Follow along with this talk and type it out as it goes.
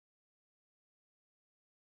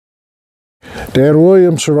Dan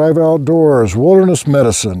Williams, Survive Outdoors, Wilderness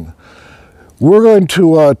Medicine. We're going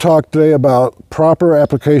to talk today about proper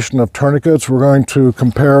application of tourniquets. We're going to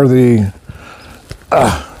compare the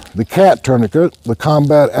CAT tourniquet, the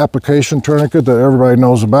Combat Application Tourniquet that everybody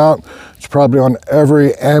knows about. It's probably on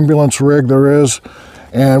every ambulance rig there is.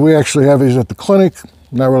 And we actually have these at the clinic.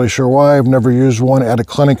 Not really sure why. I've never used one at a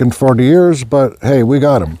clinic in 40 years, but hey, we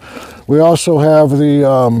got them. We also have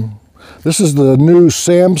the, this is the new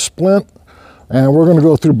SAM splint, and we're going to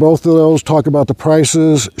go through both of those, talk about the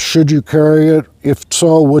prices. Should you carry it? If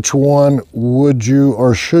so, which one would you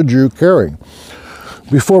or should you carry?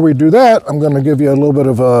 Before we do that, I'm going to give you a little bit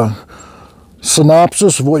of a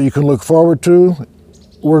synopsis of what you can look forward to.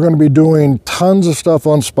 We're going to be doing tons of stuff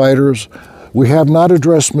on spiders. We have not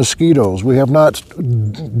addressed mosquitoes. We have not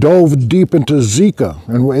dove deep into Zika.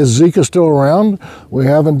 And is Zika still around? We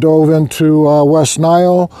haven't dove into West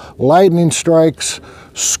Nile, lightning strikes,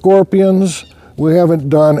 scorpions. We haven't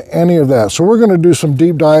done any of that. So we're going to do some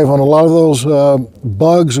deep dive on a lot of those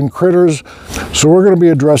bugs and critters. So we're going to be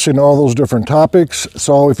addressing all those different topics.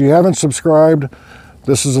 So if you haven't subscribed,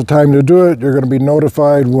 this is the time to do it. You're going to be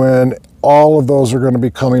notified when all of those are going to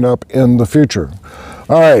be coming up in the future.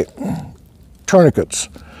 All right. Tourniquets.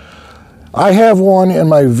 I have one in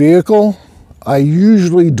my vehicle. I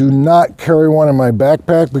usually do not carry one in my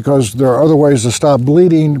backpack because there are other ways to stop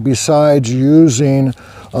bleeding besides using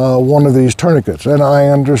one of these tourniquets. And I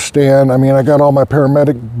understand, I mean, I got all my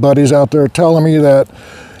paramedic buddies out there telling me that,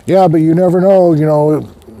 yeah, but you never know, you know,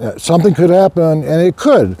 something could happen, and it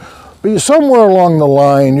could. But somewhere along the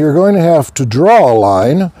line, you're going to have to draw a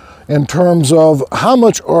line in terms of how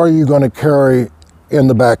much are you going to carry in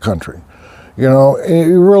the backcountry. You know,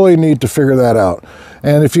 you really need to figure that out.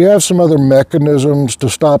 And if you have some other mechanisms to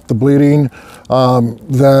stop the bleeding,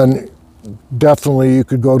 then definitely you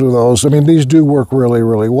could go to those. I mean, these do work really,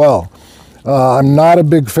 really well. I'm not a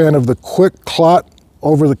big fan of the quick clot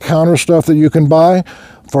over-the-counter stuff that you can buy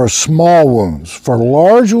for small wounds. For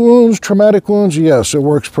large wounds, traumatic wounds, yes, it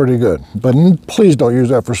works pretty good. But please don't use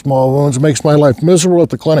that for small wounds. It makes my life miserable at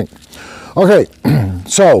the clinic. Okay,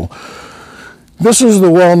 so this is the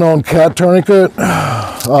well-known CAT tourniquet.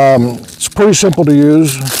 It's pretty simple to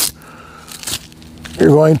use. You're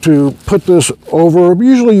going to put this over,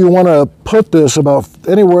 usually you want to put this about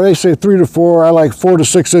anywhere, they say 3 to 4, I like 4 to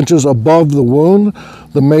 6 inches above the wound,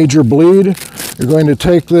 the major bleed. You're going to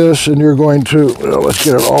take this and you're going to, let's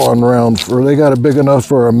get it all around, they got it big enough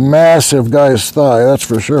for a massive guy's thigh, that's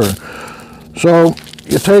for sure. So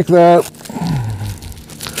you take that,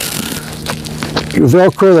 you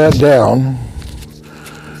Velcro that down.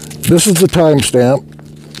 This is the timestamp.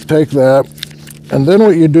 Take that, and then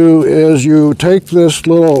what you do is you take this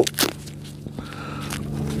little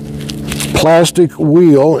plastic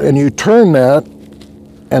wheel and you turn that,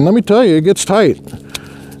 and let me tell you, it gets tight.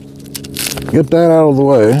 Get that out of the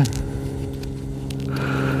way.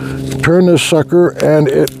 Turn this sucker and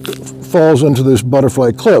it falls into this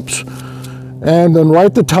butterfly clips. And then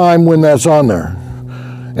write the time when that's on there.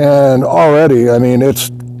 And already, I mean,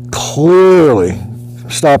 it's clearly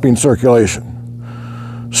stopping circulation.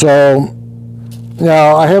 So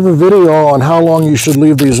now I have a video on how long you should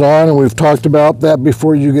leave these on, and we've talked about that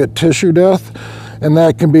before you get tissue death, and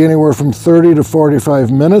that can be anywhere from 30 to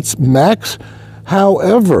 45 minutes max.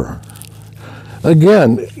 However,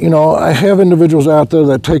 again, you know, I have individuals out there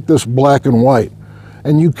that take this black and white,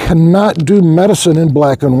 and you cannot do medicine in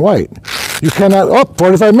black and white. You cannot, oh,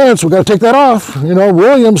 45 minutes, we've got to take that off. You know,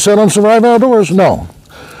 Williams said on Survive Outdoors. No.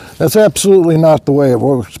 That's absolutely not the way it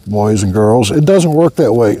works, boys and girls. It doesn't work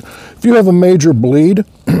that way. If you have a major bleed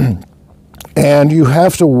and you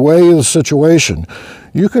have to weigh the situation,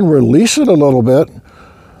 you can release it a little bit,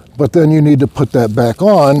 but then you need to put that back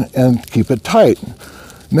on and keep it tight.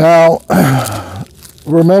 Now,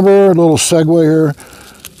 remember a little segue here,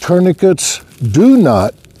 tourniquets do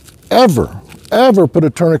not ever put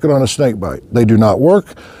a tourniquet on a snake bite. They do not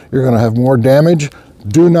work. You're going to have more damage.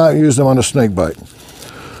 Do not use them on a snake bite.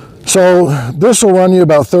 So this will run you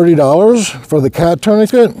about $30 for the CAT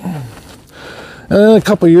tourniquet. And then a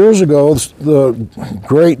couple years ago, the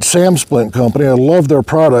great SAM Splint company, I love their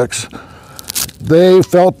products, they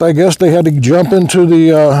felt, I guess they had to jump into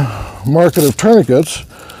the market of tourniquets.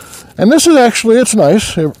 And this is actually, it's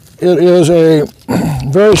nice. It is a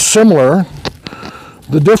very similar.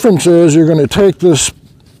 The difference is you're going to take this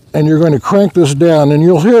and you're going to crank this down and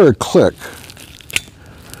you'll hear a click.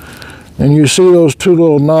 And you see those two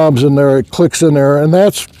little knobs in there, it clicks in there, and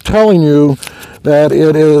that's telling you that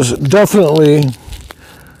it is definitely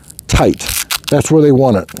tight. That's where they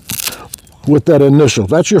want it, with that initial.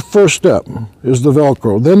 That's your first step, is the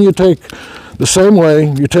Velcro. Then you take the same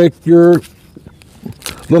way, you take your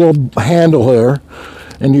little handle here,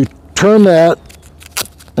 and you turn that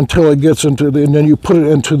until it gets into the, and then you put it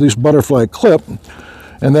into this butterfly clip,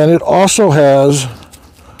 and then it also has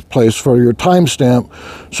a place for your timestamp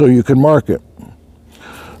so you can mark it.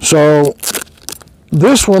 So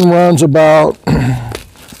this one runs about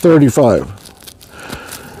 35.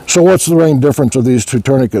 So what's the main difference of these two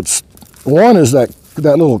tourniquets? One is that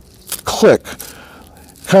little click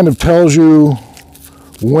kind of tells you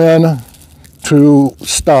when to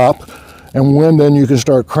stop and when then you can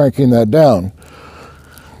start cranking that down.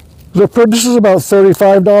 This is about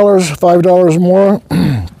 $35, $5 more.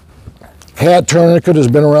 Cat tourniquet has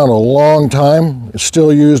been around a long time. It's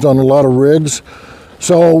still used on a lot of rigs.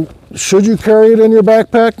 So should you carry it in your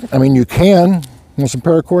backpack? I mean, you can. Want some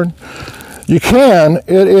paracord? You can.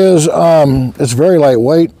 It is, it's very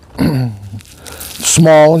lightweight,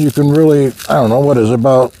 small. You can really, I don't know, what is it,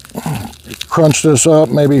 about, crunch this up,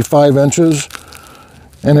 maybe 5 inches,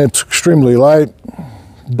 and it's extremely light.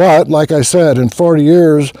 But like I said, in 40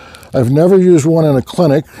 years, I've never used one in a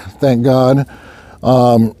clinic, thank God.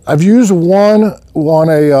 I've used one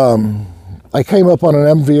on I came up on an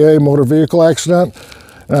MVA, motor vehicle accident,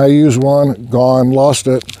 and I used one, gone, lost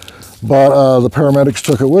it. But the paramedics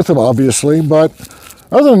took it with them, obviously. But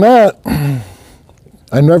other than that,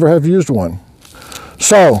 I never have used one.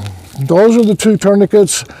 So those are the two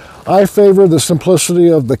tourniquets. I favor the simplicity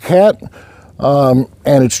of the Cat, and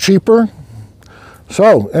it's cheaper.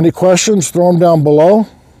 So any questions, throw them down below.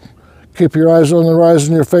 Keep your eyes on the rise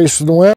and your face to the wind.